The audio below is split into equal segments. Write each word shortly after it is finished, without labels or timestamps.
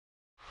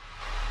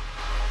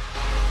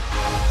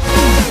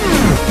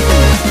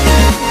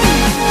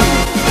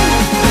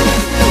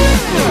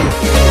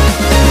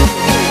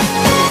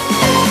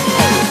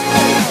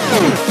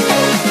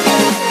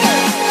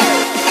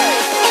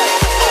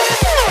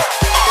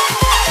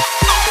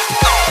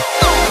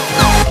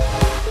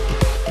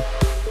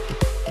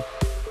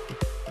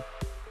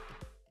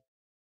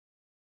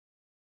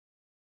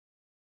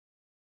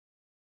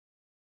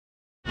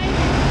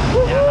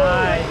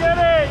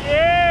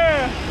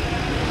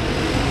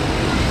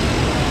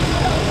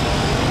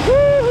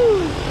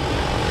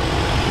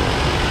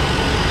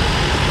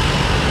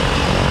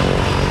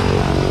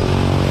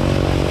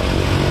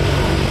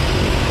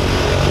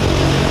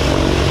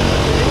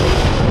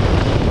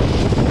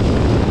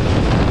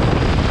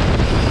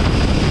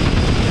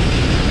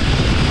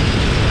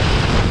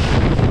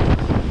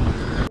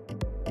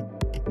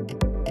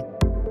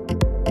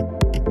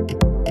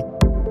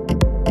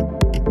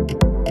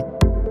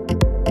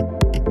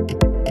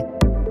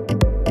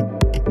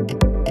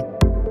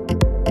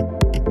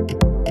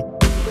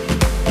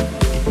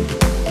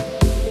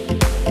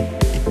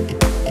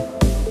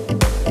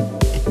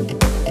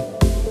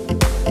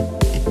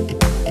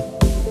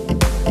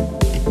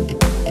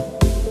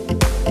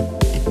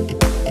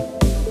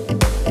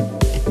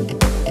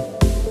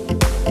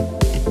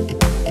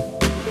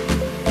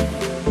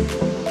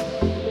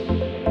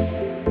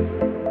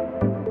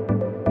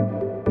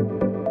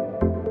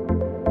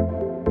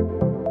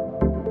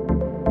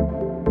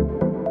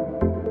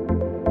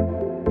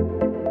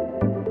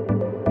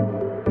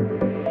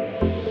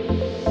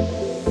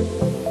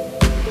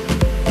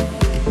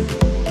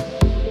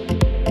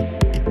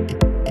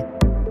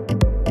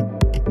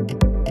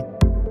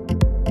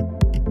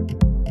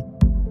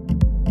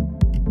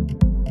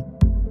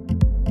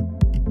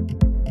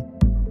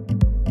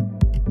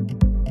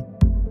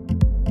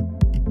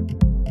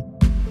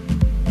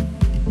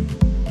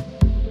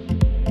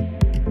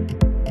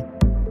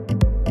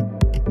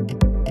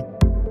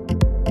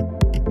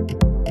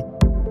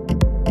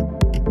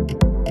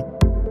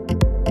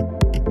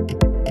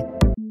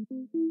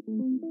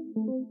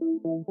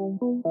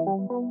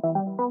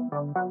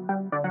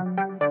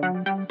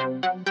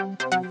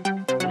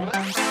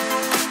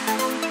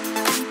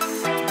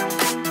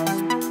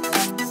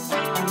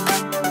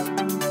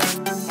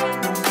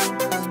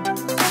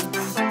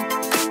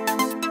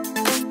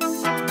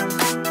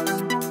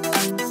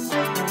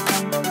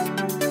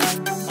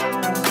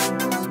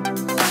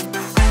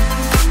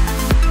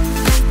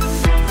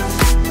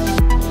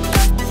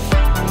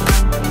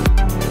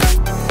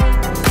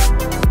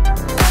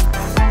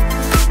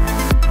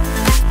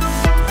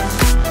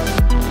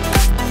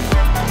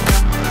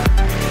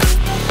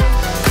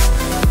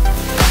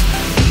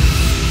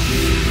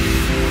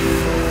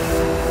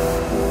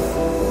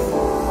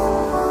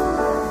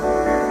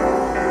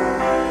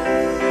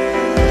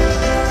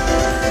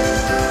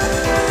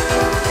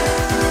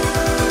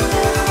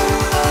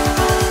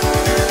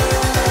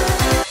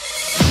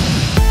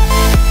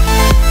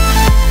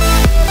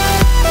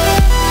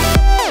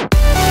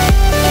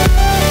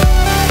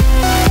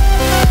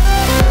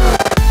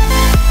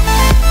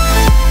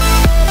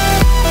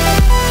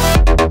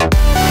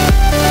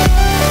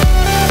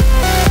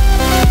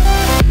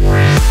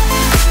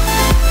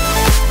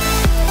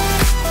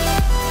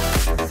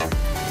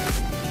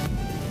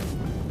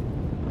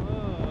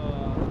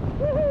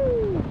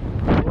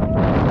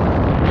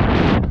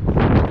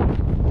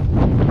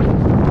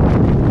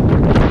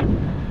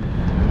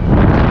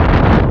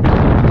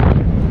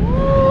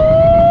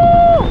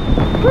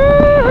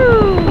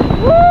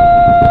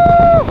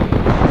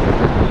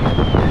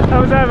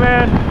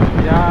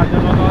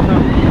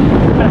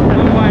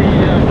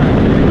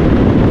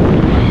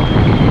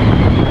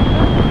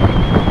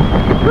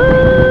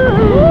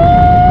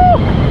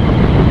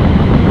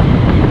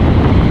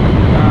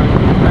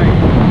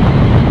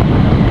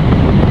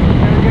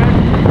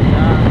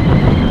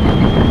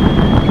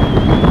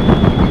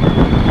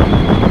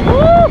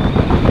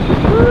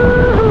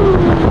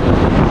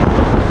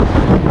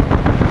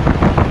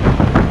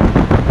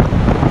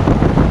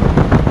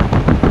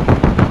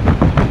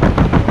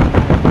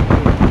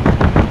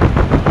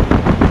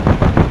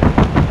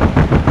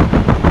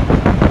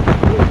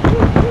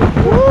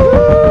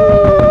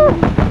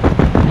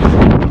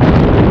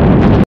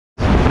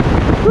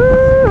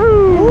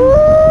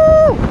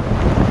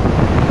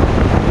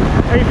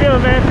feel,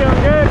 man?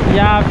 Feeling good?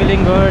 Yeah,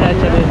 feeling good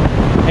actually.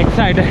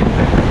 Excited.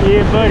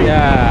 Yeah, buddy.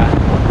 Yeah.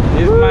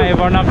 This is my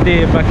one of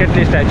the bucket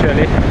list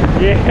actually.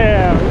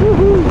 Yeah.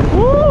 Woohoo!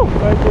 Woo!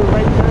 Right there,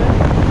 right there.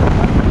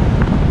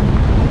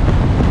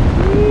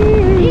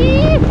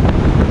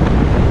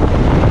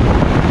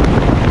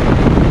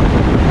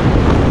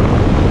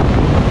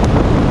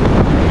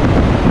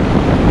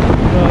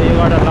 So you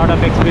got a lot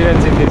of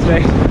experience in this,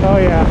 right? Oh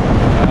yeah.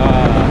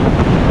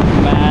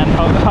 Man,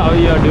 how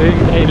you are doing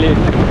daily?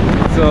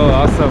 So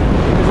awesome.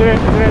 Isn't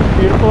it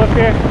beautiful up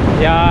here?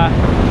 Yeah,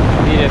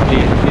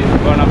 seriously, this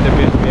is one of the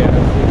best we have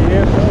seen.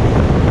 Yeah.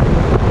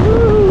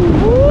 Woo!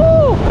 Woo!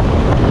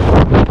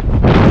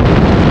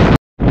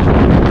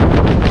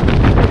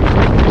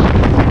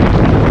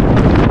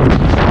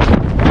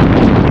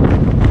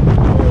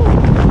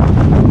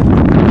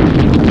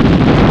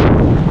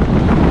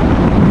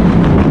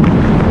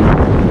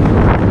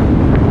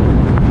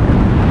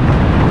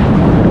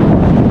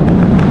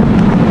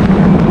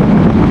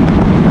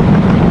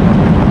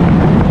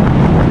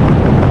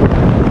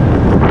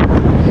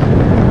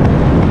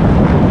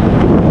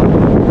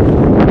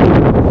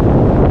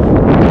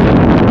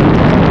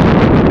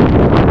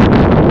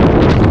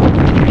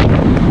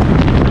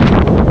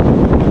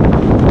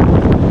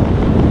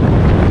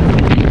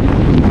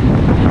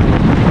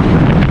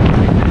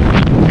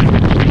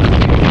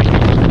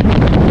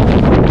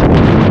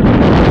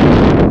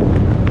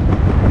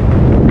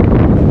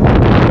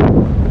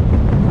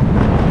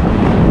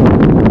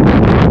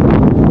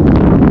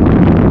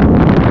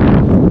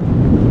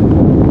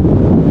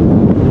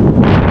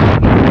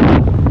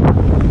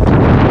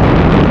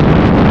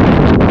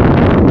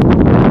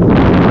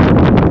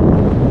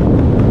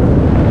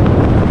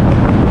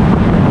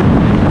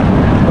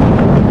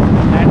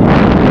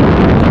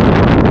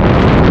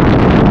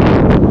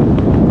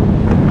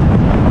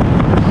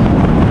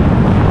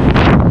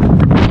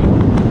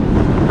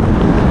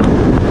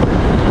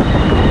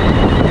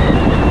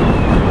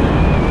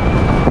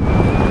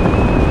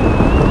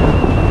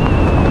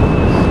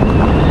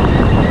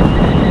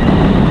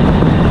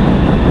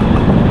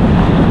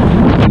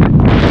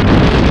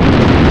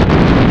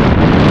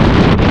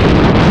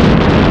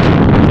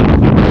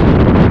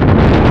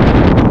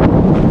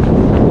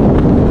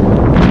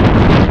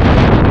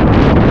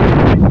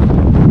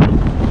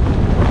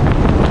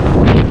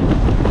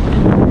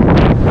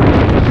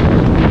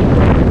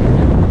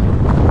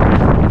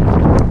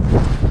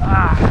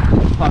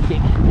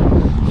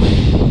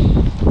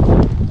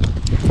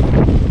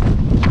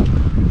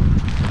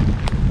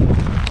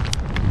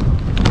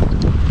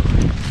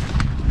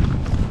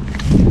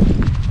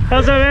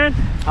 How's that, man?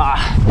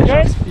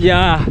 Good?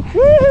 Yeah.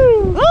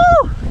 Woo!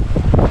 Woo!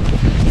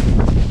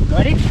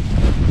 Ready?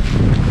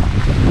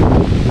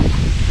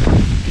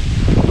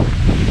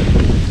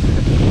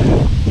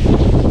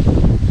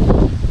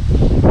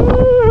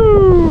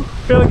 Woo!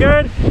 Feeling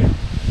good?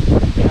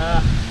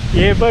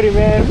 Yeah, buddy,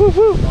 man. Woo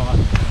woo!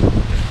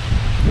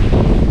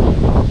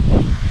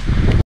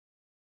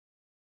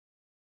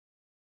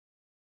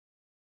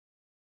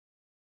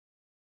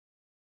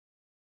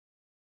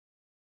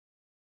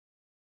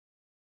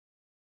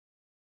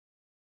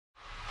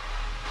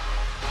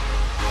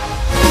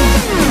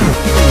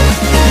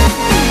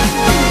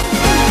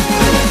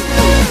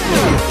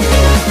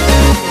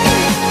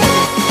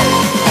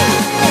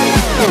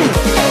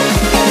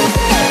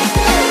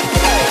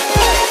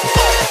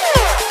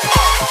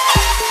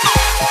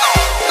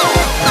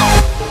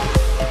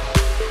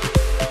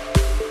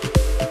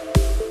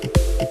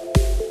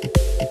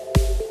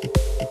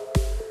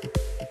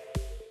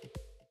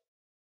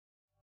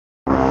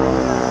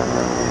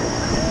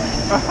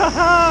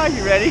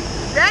 You ready?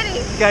 Ready.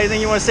 You got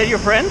anything you want to say to your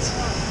friends?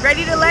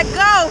 Ready to let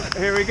go.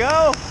 Here we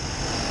go.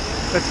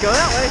 Let's go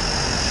that way.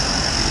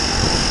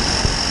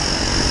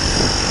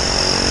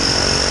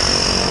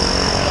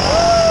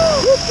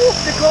 Woo! Whoop, whoop,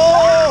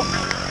 Nicole!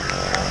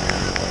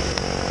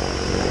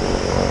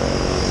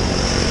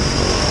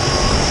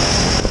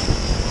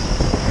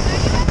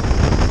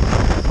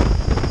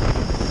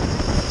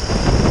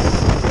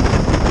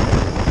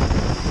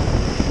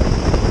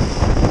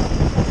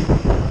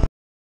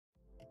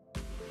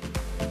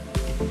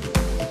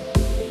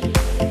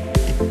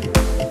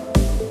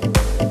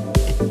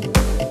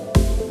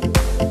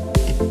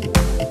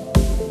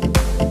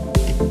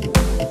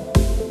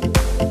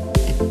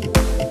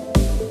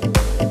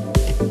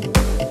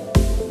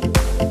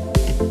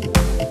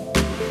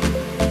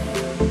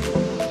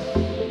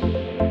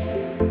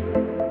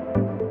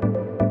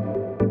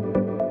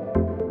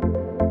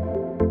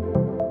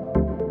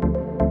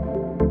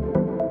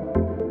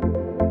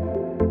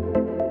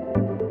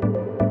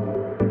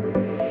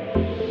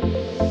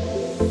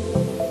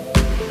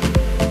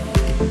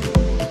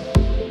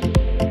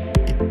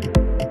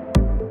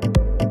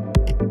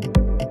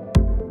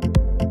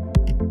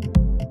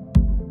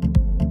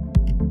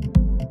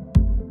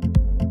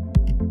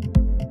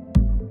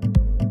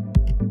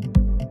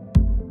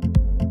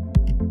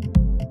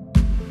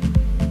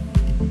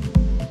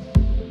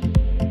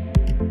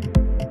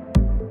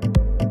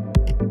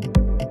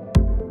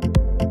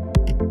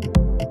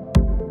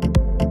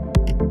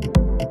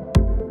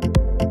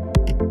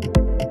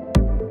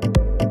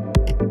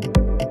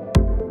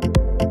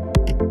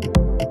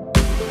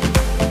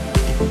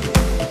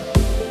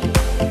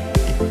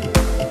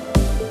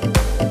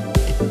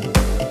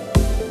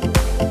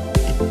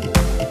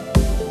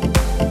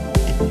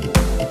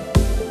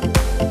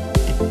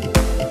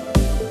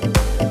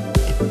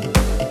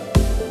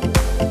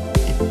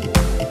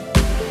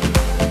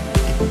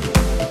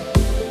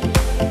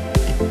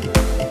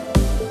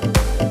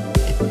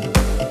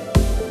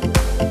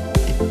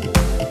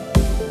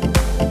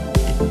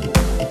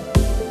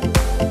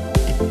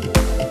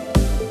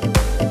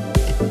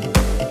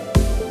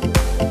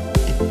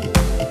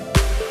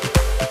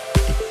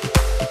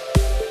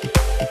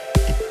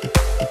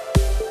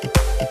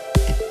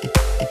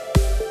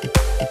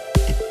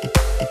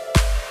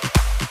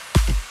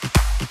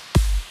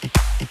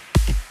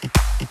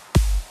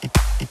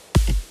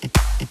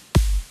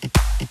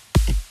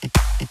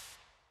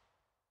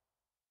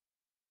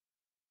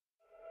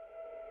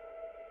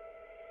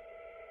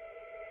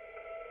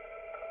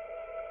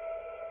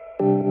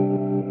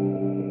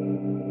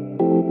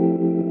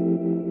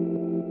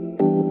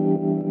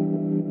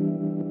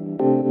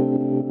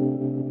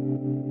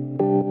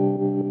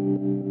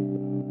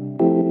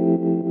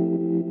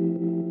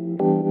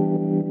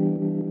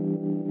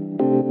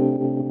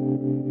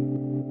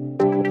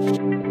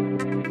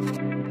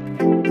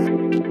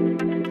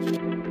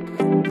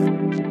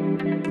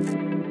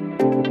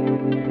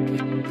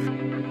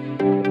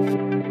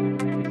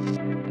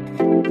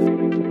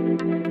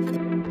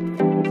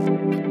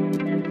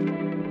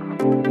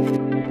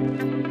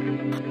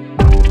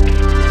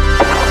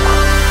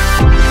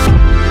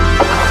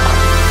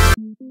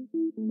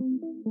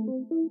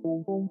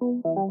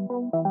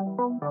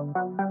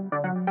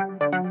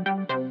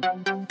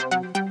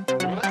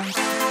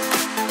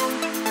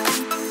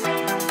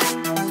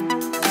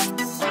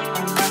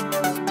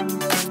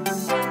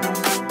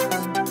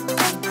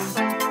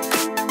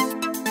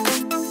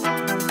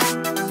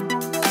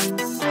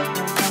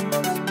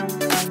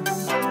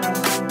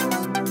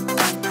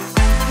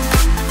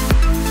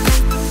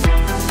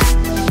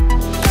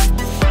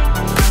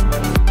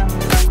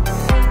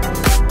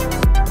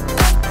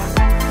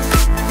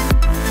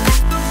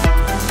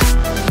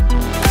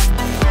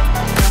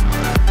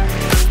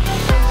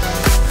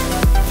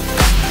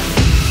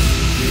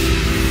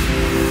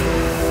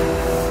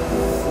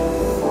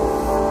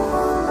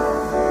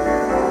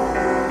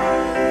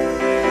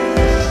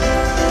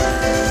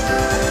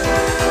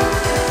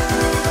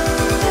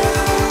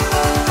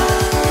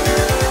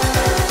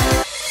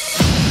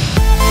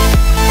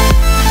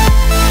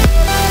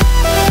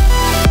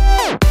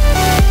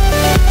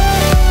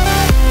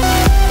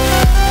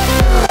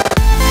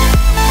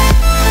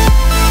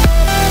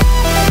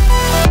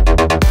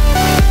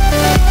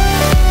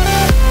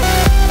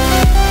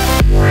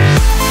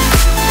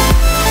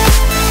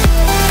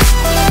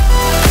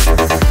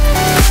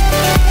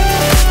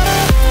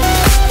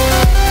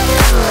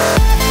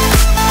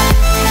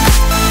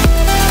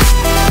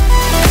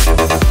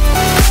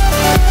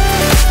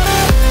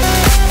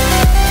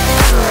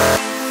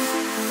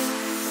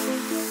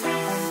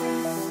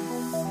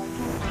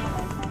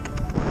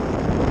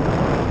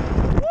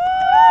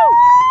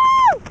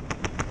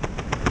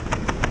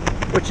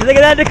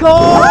 that, Nicole!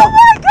 Oh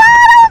my God,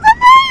 that was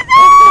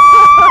amazing!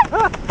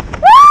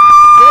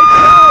 Great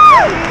job,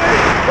 right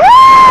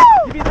here.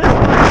 Give me this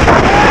one.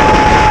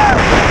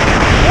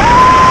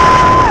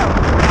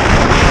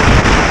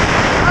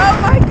 Oh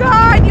my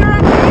God, you're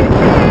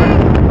amazing!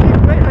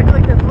 Wait, I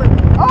like that flip.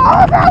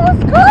 Oh, that was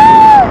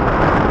good!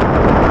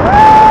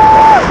 Oh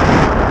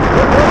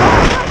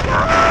my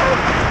God!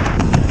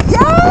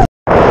 Yes!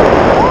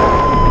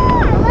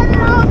 Let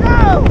it all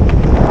go!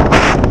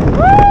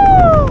 Woo!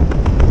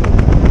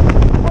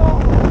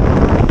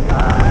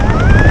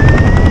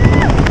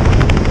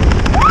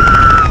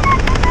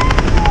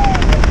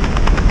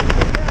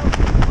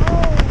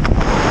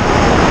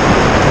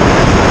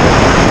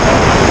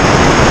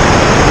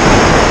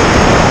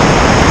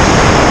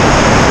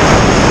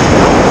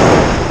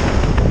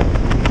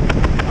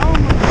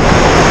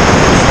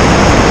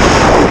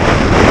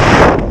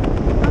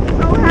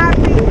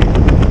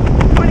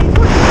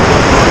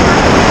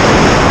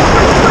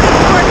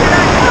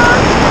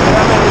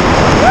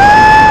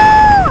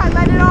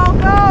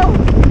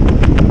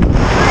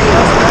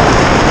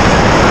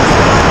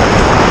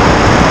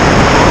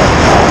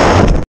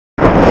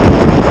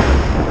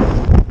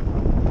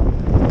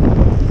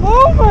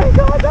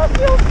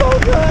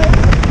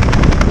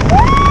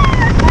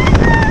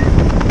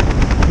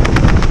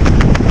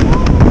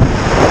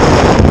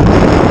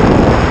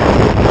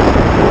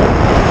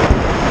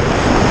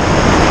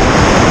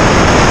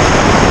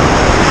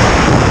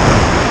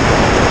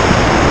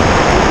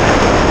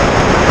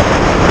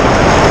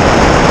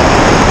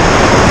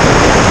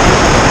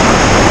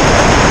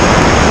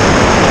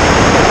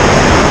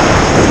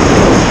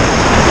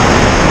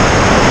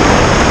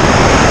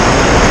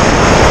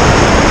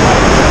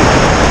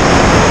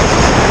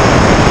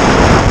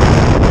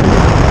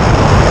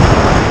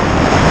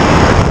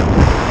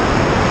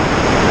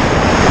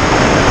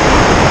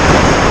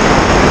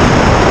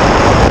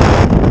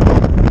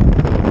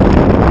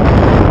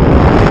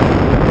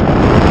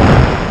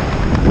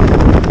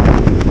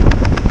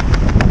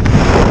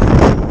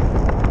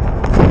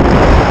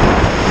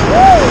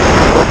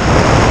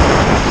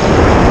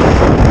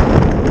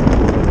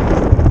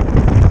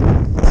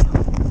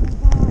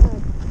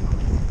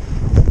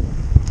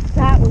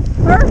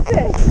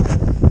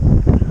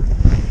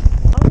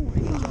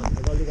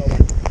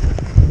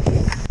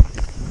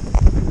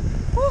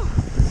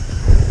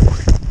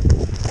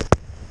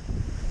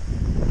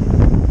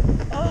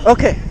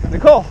 Okay,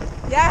 Nicole.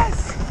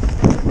 Yes.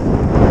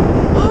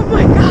 Oh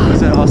my God. Was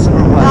that awesome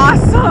or what?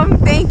 Awesome.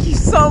 Thank you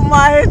so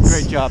much.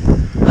 Great job.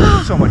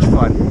 So much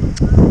fun.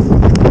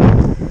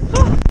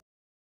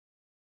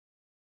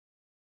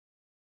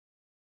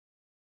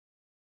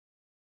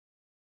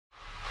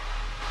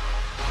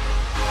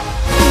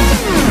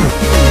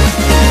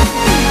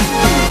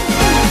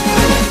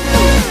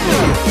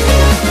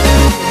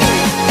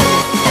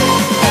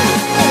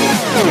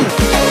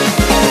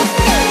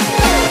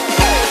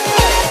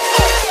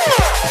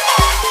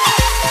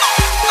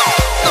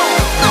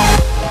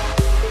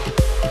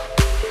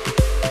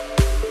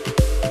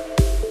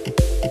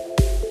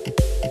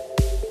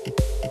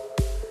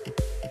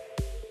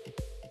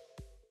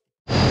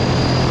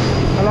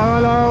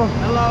 Hello.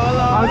 Hello.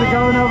 How's it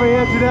going over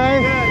here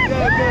today?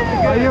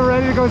 Good. Are you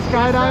ready to go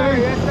skydiving?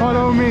 Yes, sir.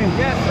 Follow me.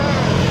 Yes, sir.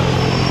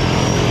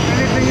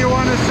 Anything you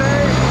want to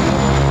say?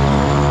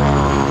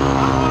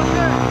 I'm all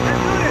good.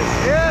 Let's do this.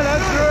 Yeah,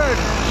 that's good.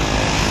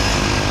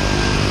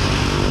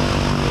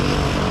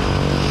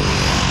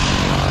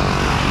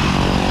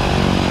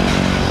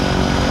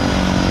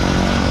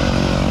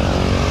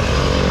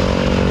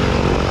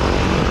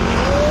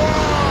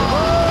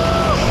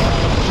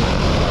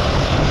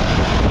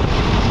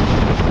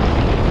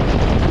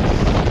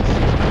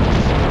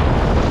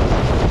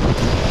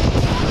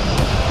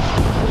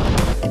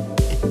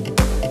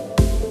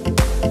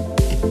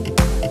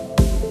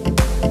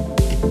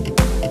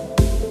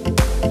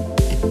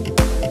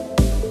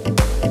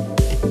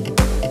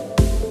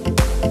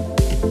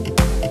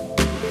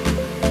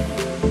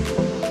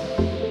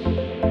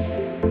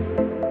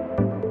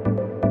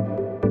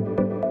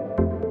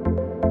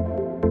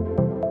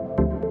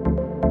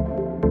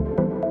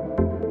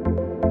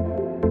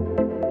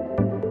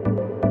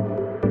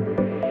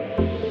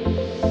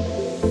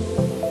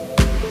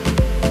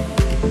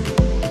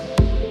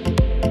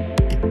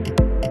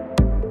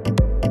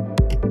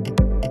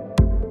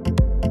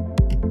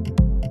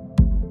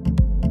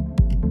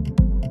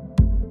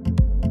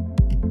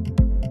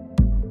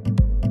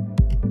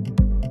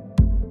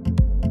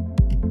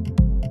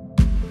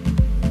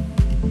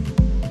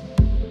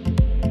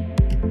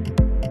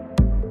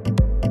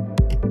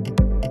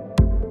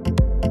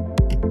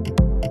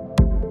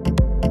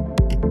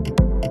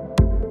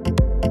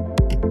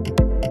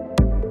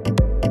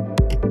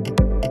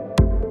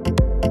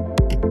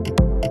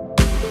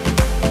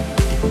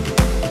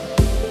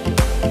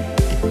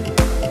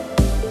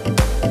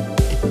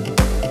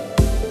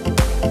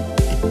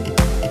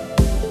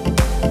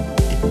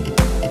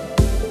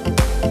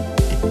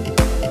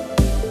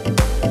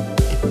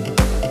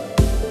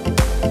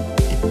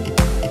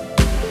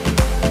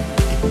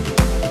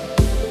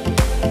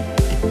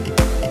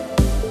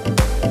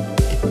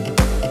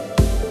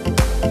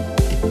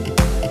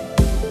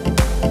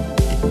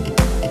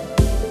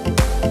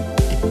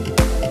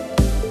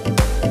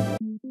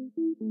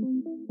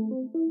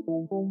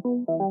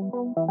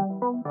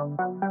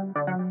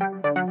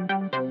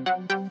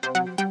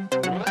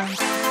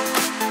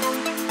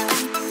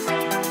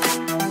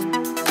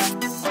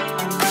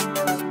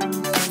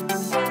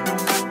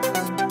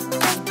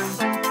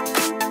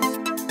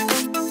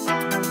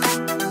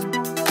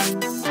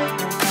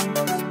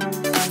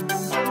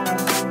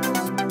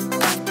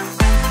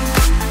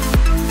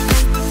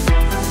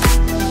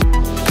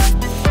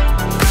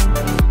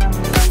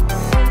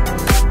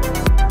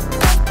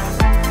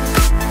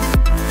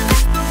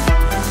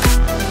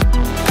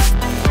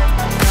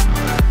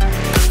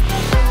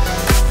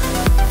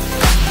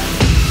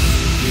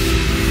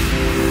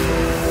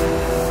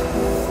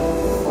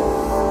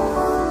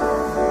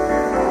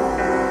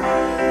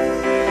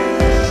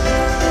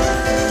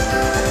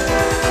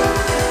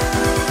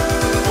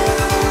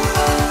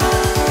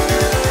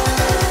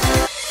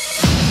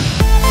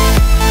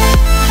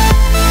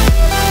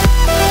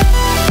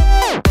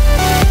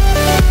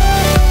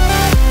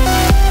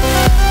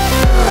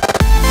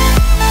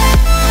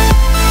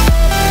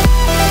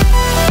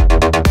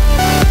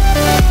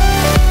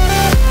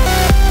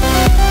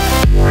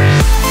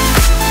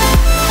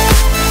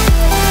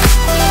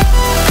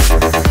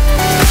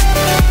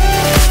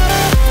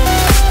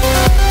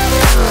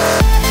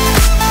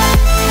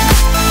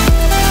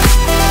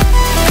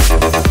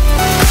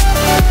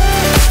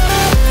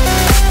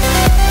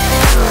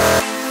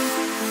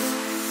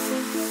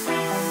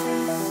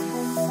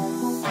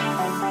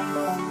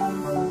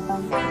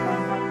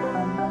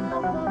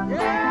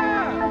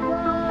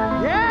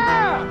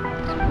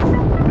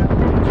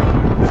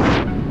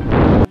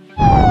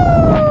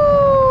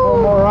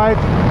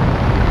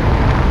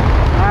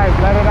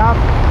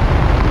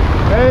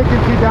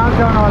 see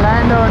downtown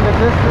Orlando in the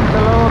distance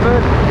a little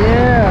bit.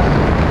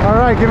 Yeah. All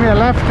right, give me a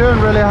left turn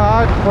really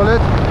hard. Pull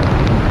it.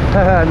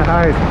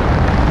 Nice.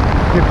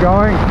 Keep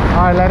going.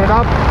 All right, let it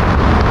up.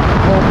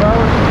 Full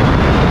boat.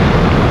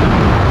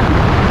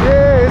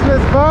 Yeah, isn't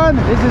this fun?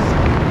 This is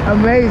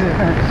amazing.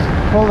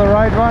 Pull the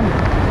right one.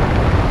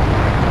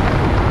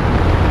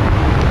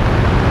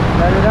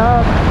 Let it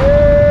up.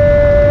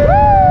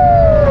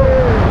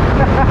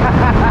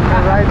 Go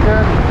right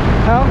turn.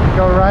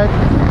 Go right.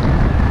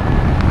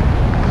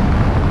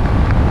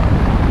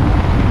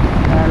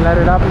 And let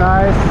it up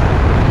nice.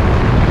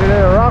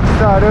 You're a rock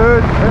star,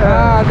 dude.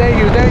 Ah, thank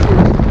you, thank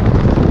you.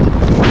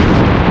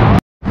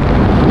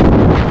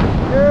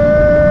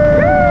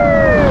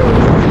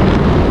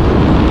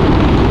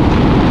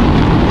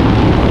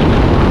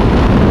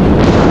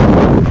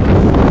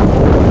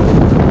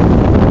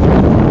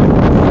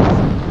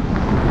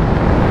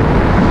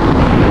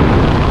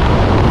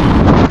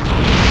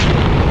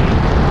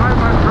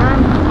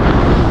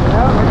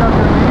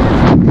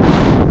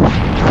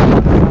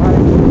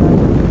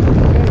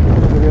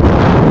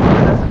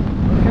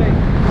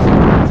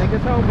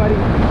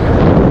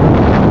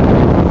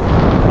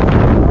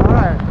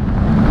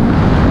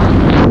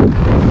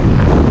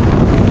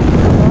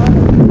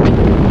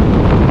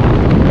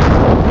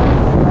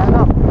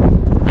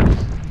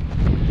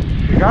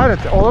 Got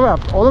it, all the way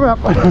up, all the way up.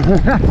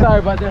 Sorry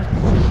about that.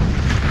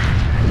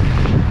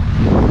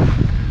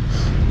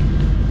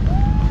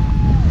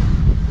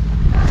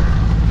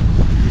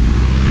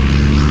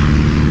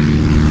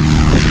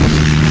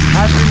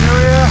 Happy New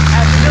Year.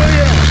 Happy New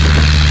Year.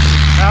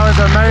 That was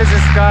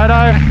amazing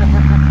skydive.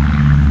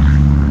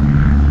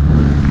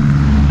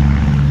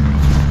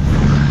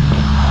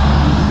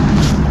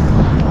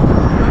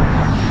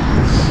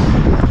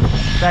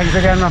 Thanks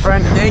again, my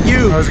friend. Thank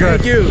you. That was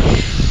good. Thank you.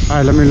 All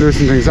right, let me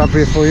loosen things up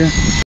here for you.